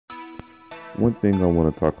One thing I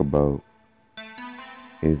want to talk about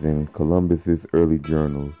is in Columbus's early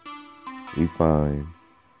journals, we find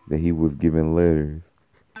that he was given letters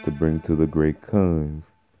to bring to the great Khans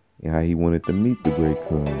and how he wanted to meet the great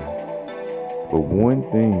Khans. But one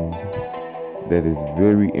thing that is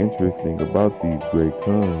very interesting about these great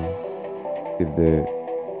Khans is that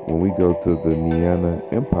when we go to the Niani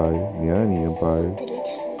Empire,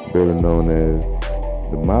 better known as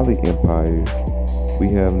the Mali Empire,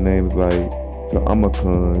 we have names like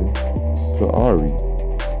Ta'amakan, Ta'ari,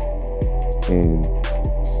 and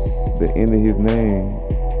the end of his name,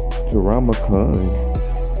 Taramakan,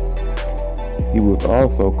 he was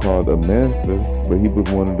also called a Mansa, but he was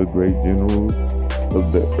one of the great generals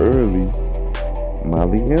of the early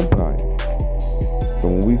Mali Empire. So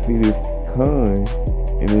when we see this Khan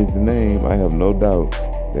in his name, I have no doubt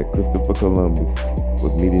that Christopher Columbus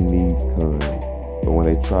was meeting these Khans. But when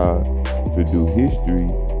they try to do history,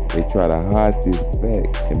 they try to hide this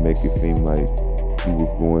fact and make it seem like he was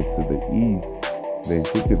going to the east. The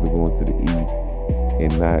intentions of going to the east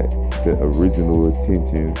and not the original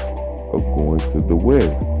intentions of going to the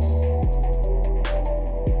west.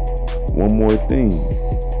 One more thing.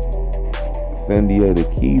 Sandiata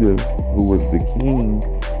Keita, who was the king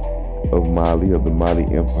of Mali, of the Mali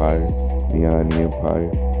Empire, Niani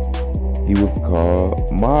Empire, he was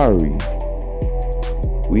called Mari.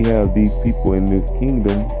 We have these people in this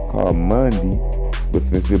kingdom called Mandi, but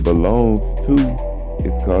since it belongs to,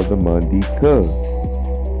 it's called the Mandi Ka.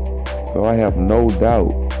 So I have no doubt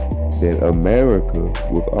that America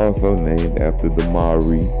was also named after the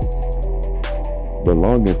Mari,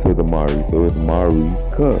 belonging to the Mari. So it's Mari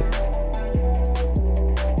Ka.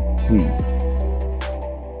 Peace.